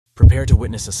Prepare to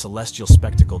witness a celestial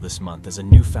spectacle this month as a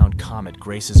newfound comet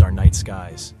graces our night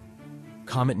skies.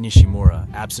 Comet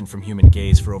Nishimura, absent from human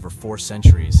gaze for over 4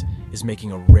 centuries, is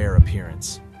making a rare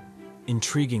appearance.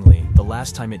 Intriguingly, the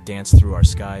last time it danced through our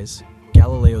skies,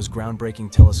 Galileo's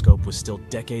groundbreaking telescope was still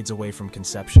decades away from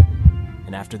conception.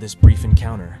 And after this brief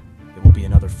encounter, it will be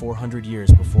another 400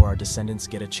 years before our descendants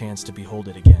get a chance to behold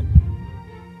it again.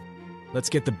 Let's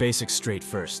get the basics straight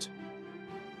first.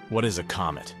 What is a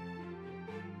comet?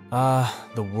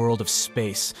 The world of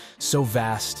space, so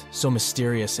vast, so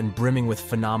mysterious, and brimming with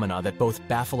phenomena that both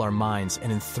baffle our minds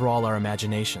and enthrall our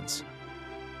imaginations.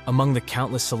 Among the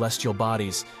countless celestial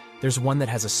bodies, there's one that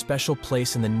has a special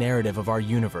place in the narrative of our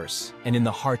universe and in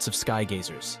the hearts of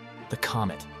skygazers, the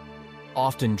comet.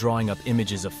 Often drawing up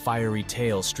images of fiery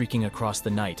tails streaking across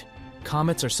the night,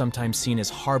 comets are sometimes seen as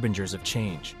harbingers of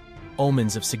change,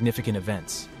 omens of significant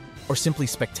events, or simply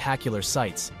spectacular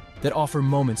sights that offer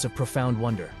moments of profound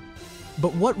wonder.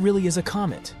 But what really is a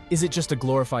comet? Is it just a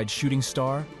glorified shooting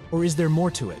star, or is there more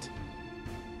to it?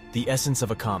 The essence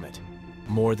of a comet,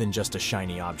 more than just a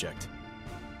shiny object.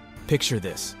 Picture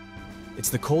this. It's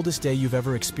the coldest day you've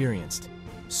ever experienced,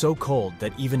 so cold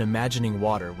that even imagining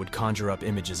water would conjure up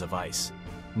images of ice.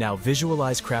 Now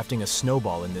visualize crafting a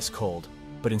snowball in this cold,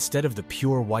 but instead of the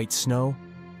pure white snow,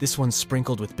 this one's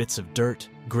sprinkled with bits of dirt,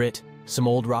 grit, some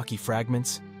old rocky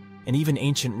fragments, and even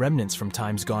ancient remnants from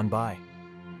times gone by.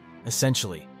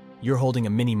 Essentially, you're holding a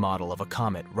mini model of a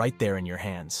comet right there in your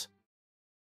hands.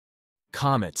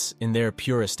 Comets, in their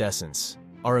purest essence,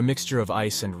 are a mixture of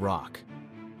ice and rock.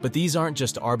 But these aren't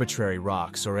just arbitrary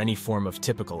rocks or any form of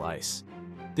typical ice.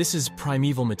 This is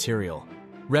primeval material,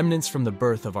 remnants from the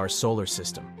birth of our solar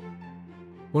system.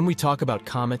 When we talk about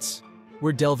comets,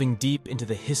 we're delving deep into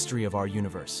the history of our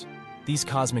universe. These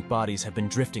cosmic bodies have been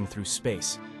drifting through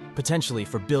space, potentially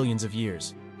for billions of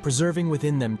years, preserving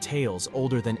within them tales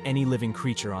older than any living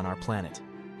creature on our planet.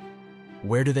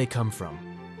 Where do they come from?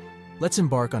 Let's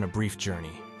embark on a brief journey,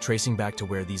 tracing back to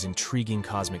where these intriguing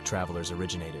cosmic travelers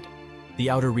originated. The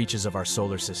outer reaches of our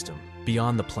solar system,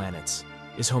 beyond the planets,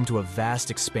 is home to a vast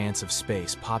expanse of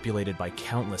space populated by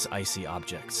countless icy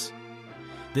objects.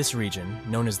 This region,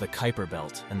 known as the Kuiper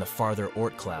Belt and the farther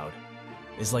Oort cloud,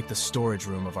 is like the storage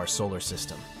room of our solar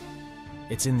system.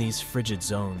 It's in these frigid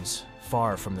zones,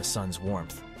 far from the sun's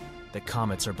warmth, that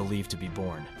comets are believed to be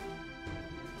born.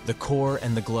 The core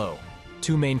and the glow,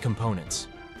 2 main components.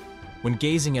 When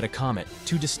gazing at a comet,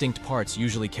 2 distinct parts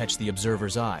usually catch the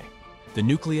observer's eye: the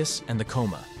nucleus and the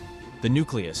coma. The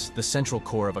nucleus, the central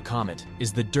core of a comet,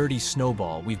 is the dirty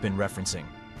snowball we've been referencing.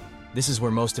 This is where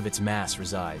most of its mass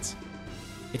resides.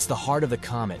 It's the heart of the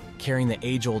comet, carrying the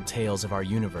age-old tales of our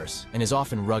universe, and is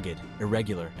often rugged,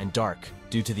 irregular, and dark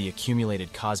due to the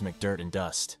accumulated cosmic dirt and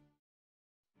dust.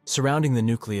 Surrounding the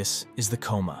nucleus is the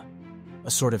coma,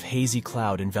 a sort of hazy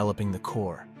cloud enveloping the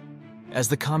core. As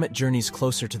the comet journeys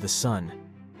closer to the sun,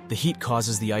 the heat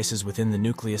causes the ices within the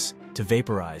nucleus to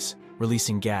vaporize,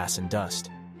 releasing gas and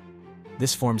dust.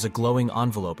 This forms a glowing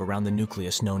envelope around the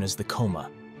nucleus known as the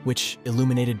coma, which,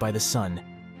 illuminated by the sun,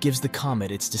 gives the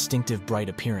comet its distinctive bright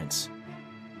appearance.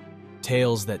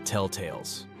 Tales that tell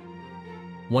tales.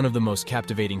 One of the most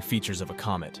captivating features of a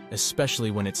comet, especially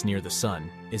when it's near the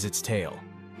sun, is its tail.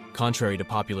 Contrary to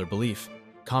popular belief,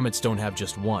 comets don't have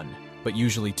just one, but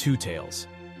usually 2 tails.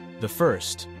 The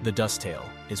first, the dust tail,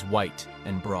 is white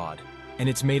and broad, and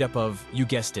it's made up of, you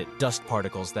guessed it, dust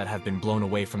particles that have been blown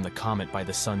away from the comet by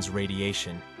the sun's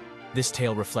radiation. This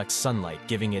tail reflects sunlight,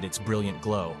 giving it its brilliant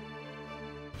glow.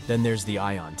 Then there's the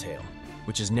ion tail,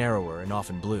 which is narrower and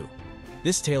often blue.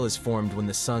 This tail is formed when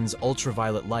the sun's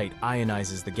ultraviolet light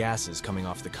ionizes the gases coming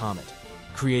off the comet,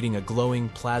 creating a glowing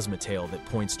plasma tail that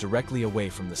points directly away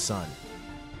from the sun.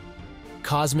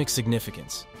 Cosmic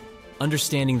significance.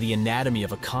 Understanding the anatomy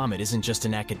of a comet isn't just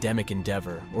an academic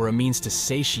endeavor or a means to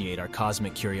satiate our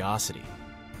cosmic curiosity.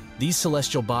 These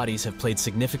celestial bodies have played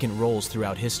significant roles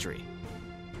throughout history.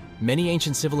 Many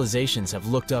ancient civilizations have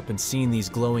looked up and seen these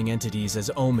glowing entities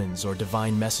as omens or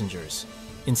divine messengers.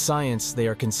 In science, they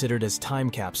are considered as time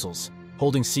capsules,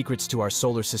 holding secrets to our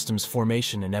solar system's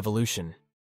formation and evolution.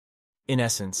 In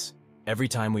essence, every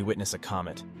time we witness a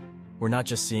comet, we're not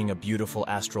just seeing a beautiful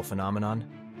astral phenomenon,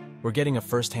 we're getting a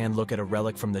first-hand look at a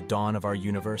relic from the dawn of our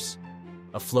universe,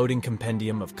 a floating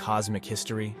compendium of cosmic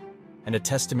history, and a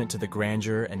testament to the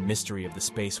grandeur and mystery of the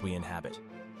space we inhabit.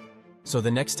 So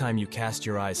the next time you cast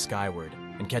your eyes skyward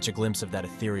and catch a glimpse of that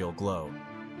ethereal glow,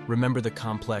 remember the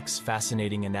complex,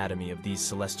 fascinating anatomy of these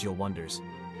celestial wonders,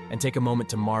 and take a moment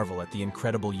to marvel at the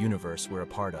incredible universe we're a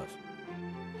part of.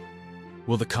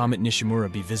 Will the Comet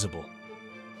Nishimura be visible?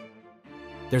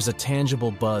 There's a tangible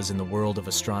buzz in the world of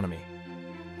astronomy.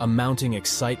 a mounting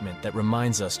excitement that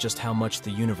reminds us just how much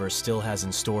the universe still has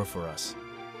in store for us.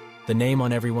 The name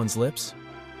on everyone's lips?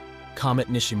 Comet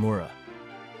Nishimura.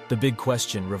 The big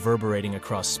question reverberating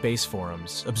across space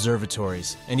forums,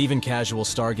 observatories, and even casual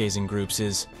stargazing groups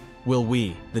is, will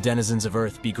we, the denizens of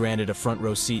Earth, be granted a front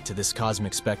row seat to this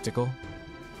cosmic spectacle?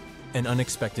 An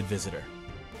unexpected visitor.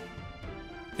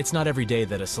 It's not every day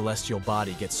that a celestial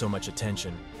body gets so much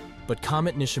attention, but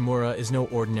Comet Nishimura is no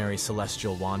ordinary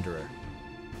celestial wanderer.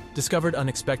 Discovered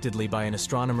unexpectedly by an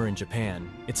astronomer in Japan,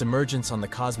 its emergence on the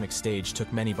cosmic stage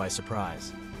took many by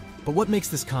surprise. But what makes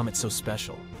this comet so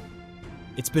special?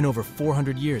 It's been over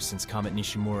 400 years since Comet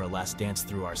Nishimura last danced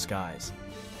through our skies.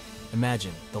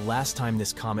 Imagine, the last time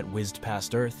this comet whizzed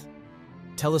past Earth.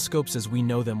 Telescopes as we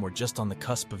know them were just on the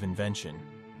cusp of invention,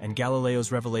 and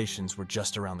Galileo's revelations were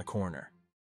just around the corner.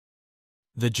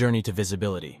 The journey to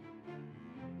visibility.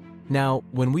 Now,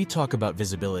 when we talk about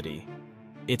visibility,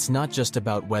 it's not just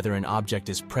about whether an object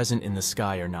is present in the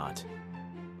sky or not.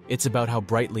 It's about how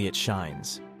brightly it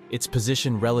shines, its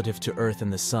position relative to Earth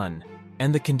and the Sun,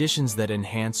 and the conditions that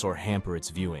enhance or hamper its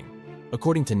viewing.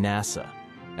 According to NASA,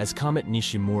 as Comet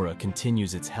Nishimura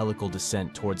continues its helical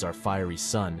descent towards our fiery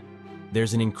sun,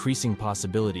 there's an increasing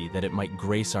possibility that it might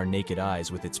grace our naked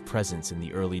eyes with its presence in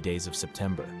the early days of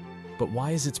September. But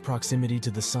why is its proximity to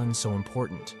the sun so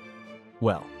important?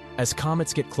 Well, as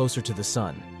comets get closer to the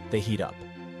sun, they heat up.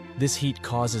 This heat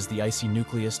causes the icy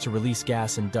nucleus to release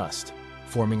gas and dust,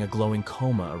 forming a glowing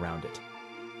coma around it.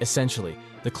 Essentially,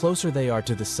 the closer they are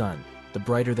to the sun, the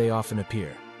brighter they often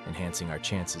appear, enhancing our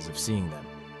chances of seeing them.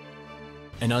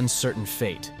 An uncertain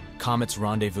fate, comets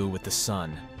rendezvous with the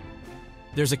sun.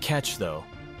 There's a catch though.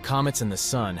 Comets and the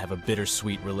sun have a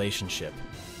bittersweet relationship.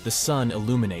 The sun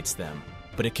illuminates them,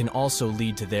 but it can also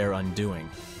lead to their undoing.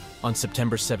 On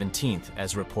September 17th,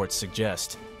 as reports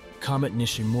suggest, Comet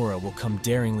Nishimura will come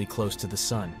daringly close to the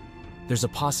sun. There's a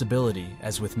possibility,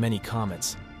 as with many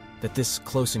comets, that this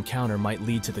close encounter might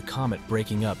lead to the comet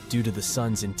breaking up due to the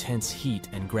sun's intense heat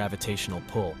and gravitational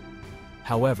pull.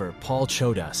 However, Paul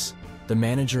Chodas, the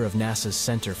manager of NASA's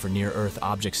Center for Near-Earth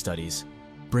Object Studies,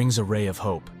 brings a ray of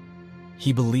hope.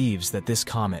 He believes that this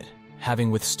comet,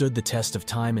 having withstood the test of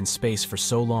time and space for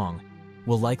so long,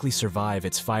 will likely survive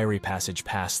its fiery passage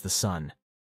past the sun.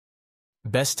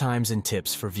 Best times and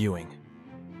tips for viewing.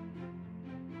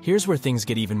 Here's where things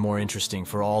get even more interesting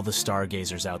for all the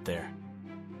stargazers out there.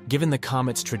 Given the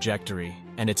comet's trajectory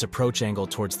and its approach angle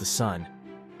towards the sun,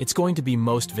 it's going to be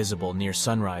most visible near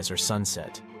sunrise or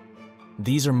sunset.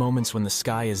 These are moments when the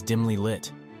sky is dimly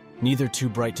lit, neither too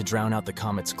bright to drown out the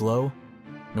comet's glow,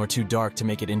 nor too dark to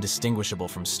make it indistinguishable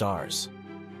from stars.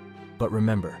 But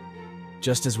remember,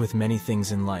 just as with many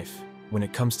things in life, when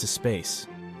it comes to space,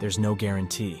 there's no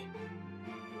guarantee.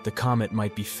 The comet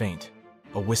might be faint,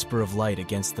 a whisper of light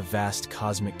against the vast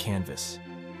cosmic canvas.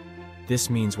 This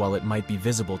means while it might be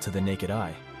visible to the naked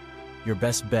eye, your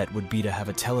best bet would be to have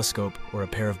a telescope or a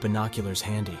pair of binoculars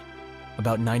handy.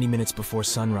 About 90 minutes before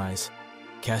sunrise,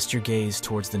 cast your gaze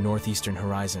towards the northeastern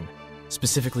horizon,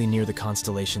 specifically near the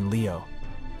constellation Leo.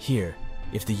 Here,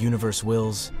 if the universe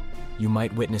wills, you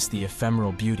might witness the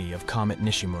ephemeral beauty of Comet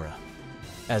Nishimura.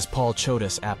 As Paul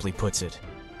Chodas aptly puts it,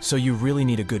 so you really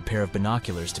need a good pair of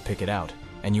binoculars to pick it out,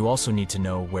 and you also need to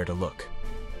know where to look.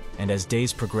 And as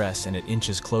days progress and it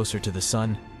inches closer to the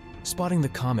sun, spotting the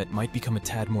comet might become a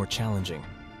tad more challenging,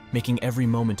 making every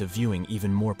moment of viewing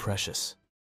even more precious.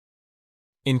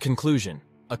 In conclusion,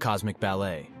 a cosmic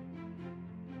ballet.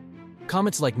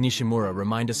 Comets like Nishimura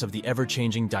remind us of the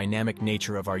ever-changing dynamic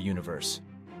nature of our universe.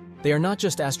 They are not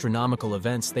just astronomical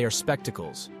events, they are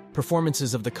spectacles,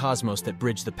 performances of the cosmos that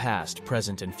bridge the past,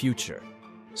 present, and future.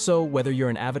 So, whether you're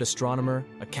an avid astronomer,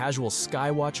 a casual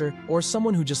sky watcher, or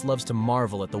someone who just loves to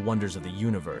marvel at the wonders of the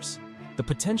universe, the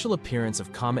potential appearance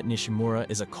of Comet Nishimura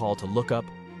is a call to look up,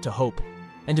 to hope,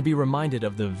 and to be reminded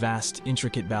of the vast,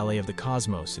 intricate ballet of the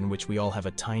cosmos in which we all have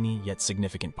a tiny yet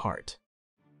significant part.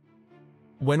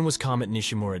 When was Comet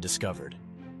Nishimura discovered?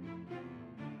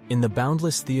 In the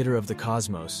boundless theater of the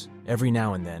cosmos, every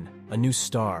now and then, a new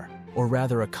star, or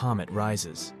rather a comet,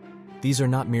 rises. These are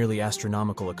not merely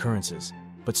astronomical occurrences,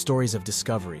 but stories of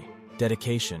discovery,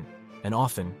 dedication, and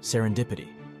often serendipity.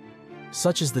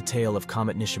 Such is the tale of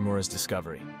Comet Nishimura's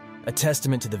discovery, a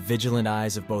testament to the vigilant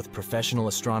eyes of both professional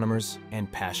astronomers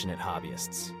and passionate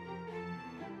hobbyists.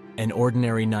 An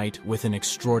ordinary night with an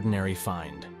extraordinary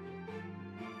find.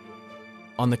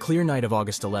 On the clear night of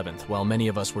August 11th, while many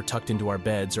of us were tucked into our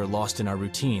beds or lost in our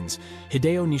routines,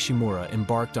 Hideo Nishimura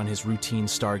embarked on his routine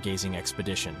stargazing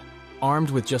expedition. Armed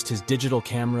with just his digital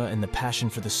camera and the passion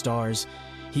for the stars,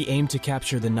 he aimed to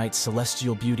capture the night's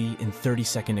celestial beauty in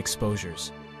 30-second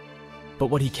exposures. But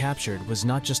what he captured was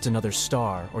not just another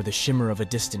star or the shimmer of a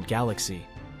distant galaxy.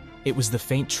 It was the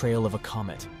faint trail of a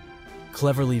comet,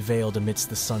 cleverly veiled amidst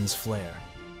the sun's flare.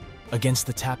 Against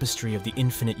the tapestry of the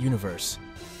infinite universe,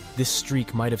 this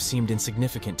streak might have seemed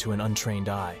insignificant to an untrained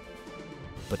eye,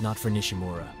 but not for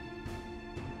Nishimura.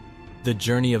 The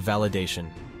journey of validation.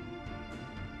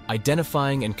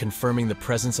 Identifying and confirming the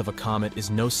presence of a comet is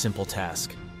no simple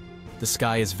task. The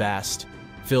sky is vast,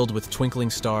 filled with twinkling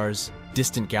stars,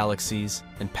 distant galaxies,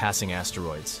 and passing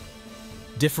asteroids.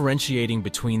 Differentiating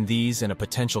between these and a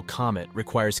potential comet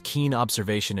requires keen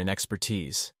observation and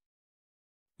expertise.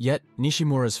 Yet,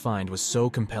 Nishimura's find was so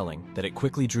compelling that it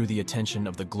quickly drew the attention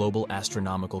of the global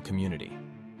astronomical community.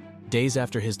 Days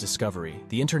after his discovery,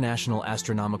 the International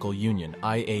Astronomical Union,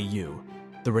 IAU,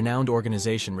 the renowned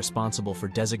organization responsible for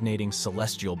designating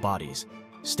celestial bodies,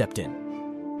 stepped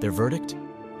in. Their verdict?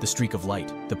 The streak of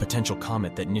light, the potential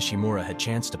comet that Nishimura had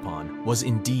chanced upon, was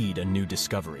indeed a new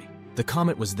discovery. The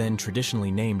comet was then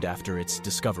traditionally named after its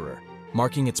discoverer,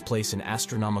 marking its place in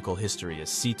astronomical history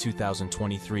as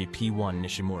C2023 P1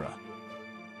 Nishimura.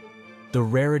 The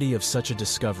rarity of such a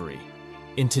discovery.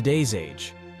 In today's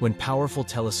age, when powerful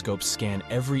telescopes scan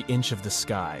every inch of the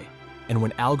sky, and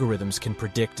when algorithms can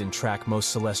predict and track most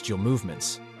celestial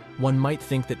movements, one might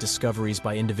think that discoveries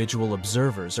by individual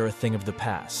observers are a thing of the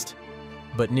past.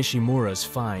 But Nishimura's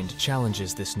find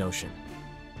challenges this notion.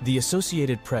 The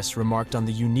Associated Press remarked on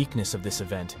the uniqueness of this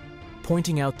event,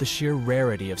 pointing out the sheer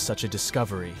rarity of such a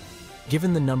discovery,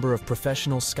 given the number of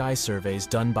professional sky surveys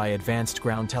done by advanced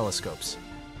ground telescopes.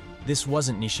 This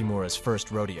wasn't Nishimura's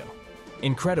first rodeo.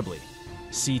 Incredibly,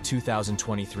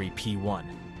 C2023 P1.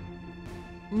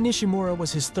 Nishimura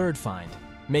was his third find,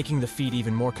 making the feat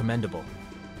even more commendable.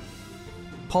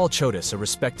 Paul Chodas, a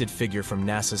respected figure from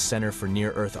NASA's Center for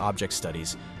Near-Earth Object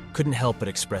Studies, couldn't help but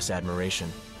express admiration.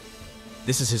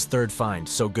 "This is his third find,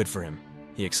 so good for him,"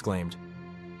 he exclaimed.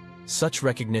 Such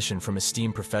recognition from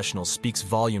esteemed professionals speaks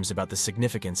volumes about the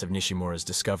significance of Nishimura's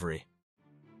discovery.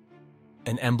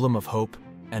 An emblem of hope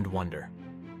and wonder.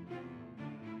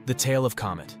 The Tale of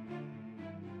Comet.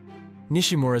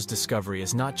 Nishimura's discovery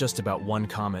is not just about one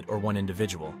comet or one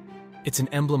individual. It's an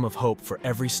emblem of hope for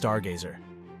every stargazer,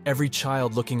 every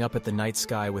child looking up at the night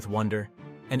sky with wonder,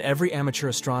 and every amateur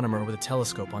astronomer with a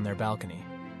telescope on their balcony.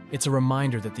 It's a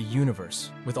reminder that the universe,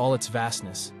 with all its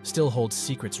vastness, still holds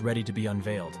secrets ready to be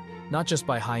unveiled, not just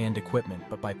by high-end equipment,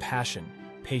 but by passion,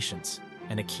 patience,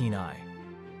 and a keen eye.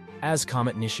 As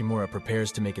Comet Nishimura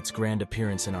prepares to make its grand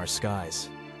appearance in our skies,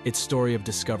 its story of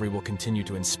discovery will continue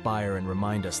to inspire and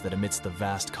remind us that amidst the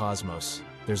vast cosmos,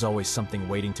 there's always something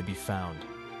waiting to be found,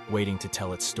 waiting to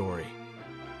tell its story.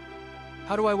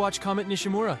 How do I watch Comet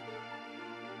Nishimura?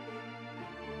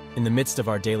 In the midst of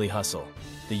our daily hustle,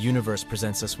 the universe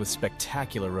presents us with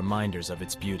spectacular reminders of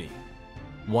its beauty.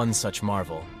 One such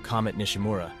marvel, Comet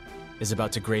Nishimura, is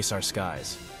about to grace our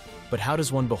skies. But how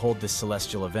does one behold this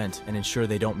celestial event and ensure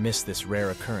they don't miss this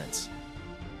rare occurrence?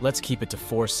 Let's keep it to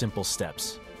 4 simple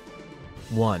steps.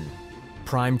 1.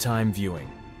 Prime-time viewing.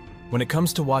 When it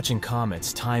comes to watching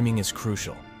comets, timing is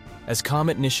crucial. As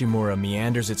Comet Nishimura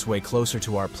meanders its way closer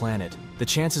to our planet, the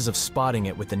chances of spotting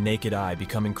it with the naked eye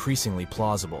become increasingly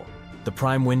plausible. The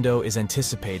prime window is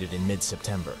anticipated in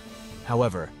mid-September.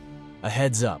 However, a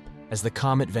heads up, as the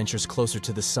comet ventures closer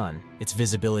to the sun, its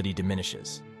visibility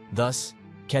diminishes. Thus,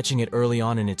 catching it early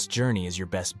on in its journey is your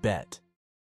best bet.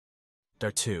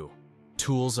 2.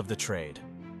 Tools of the trade.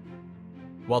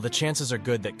 While the chances are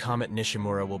good that Comet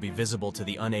Nishimura will be visible to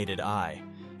the unaided eye,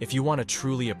 if you want to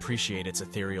truly appreciate its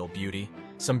ethereal beauty,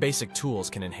 some basic tools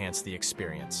can enhance the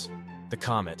experience. The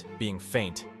comet, being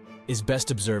faint, is best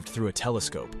observed through a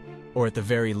telescope, or at the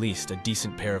very least a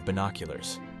decent pair of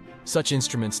binoculars. Such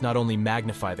instruments not only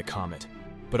magnify the comet,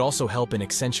 but also help in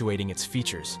accentuating its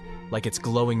features, like its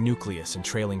glowing nucleus and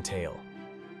trailing tail.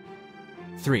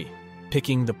 3.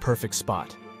 Picking the perfect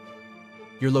spot.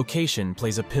 Your location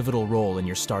plays a pivotal role in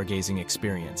your stargazing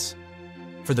experience.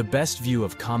 For the best view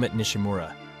of Comet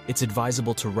Nishimura, it's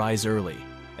advisable to rise early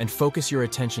and focus your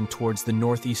attention towards the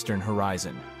northeastern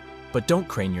horizon. But don't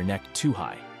crane your neck too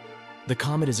high. The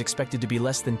comet is expected to be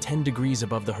less than 10 degrees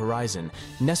above the horizon,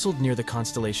 nestled near the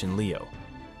constellation Leo.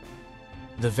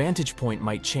 The vantage point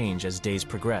might change as days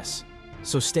progress,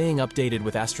 so staying updated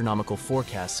with astronomical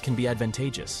forecasts can be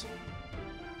advantageous.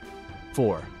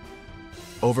 4.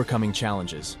 Overcoming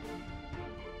challenges.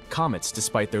 Comets,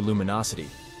 despite their luminosity,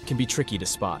 can be tricky to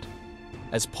spot.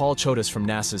 As Paul Chodas from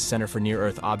NASA's Center for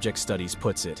Near-Earth Object Studies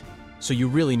puts it, so you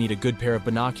really need a good pair of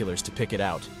binoculars to pick it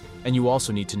out, and you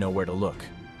also need to know where to look.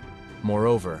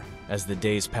 Moreover, as the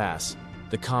days pass,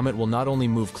 the comet will not only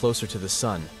move closer to the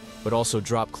sun, but also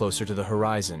drop closer to the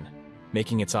horizon,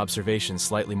 making its observation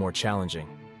slightly more challenging.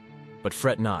 But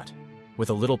fret not. With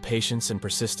a little patience and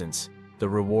persistence, the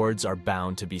rewards are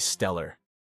bound to be stellar.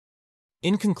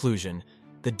 In conclusion,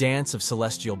 the dance of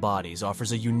celestial bodies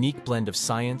offers a unique blend of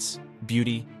science,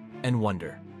 beauty, and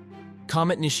wonder.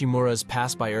 Comet Nishimura's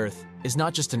pass by Earth is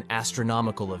not just an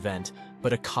astronomical event,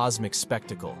 but a cosmic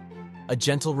spectacle, a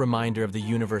gentle reminder of the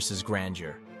universe's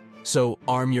grandeur. So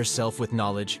arm yourself with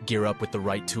knowledge, gear up with the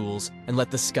right tools, and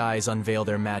let the skies unveil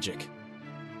their magic.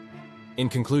 In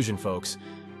conclusion, folks,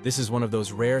 this is one of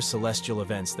those rare celestial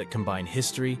events that combine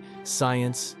history,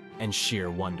 science, and sheer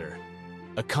wonder.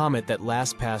 A comet that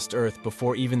last passed Earth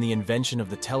before even the invention of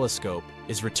the telescope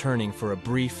is returning for a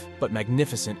brief but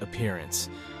magnificent appearance.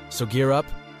 So gear up,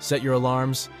 set your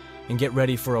alarms, and get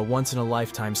ready for a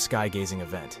once-in-a-lifetime sky-gazing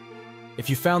event. If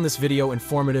you found this video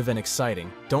informative and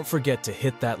exciting, don't forget to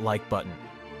hit that like button,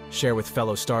 share with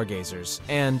fellow stargazers,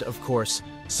 and, of course,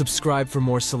 subscribe for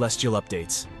more celestial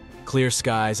updates. Clear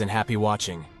skies and happy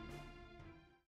watching.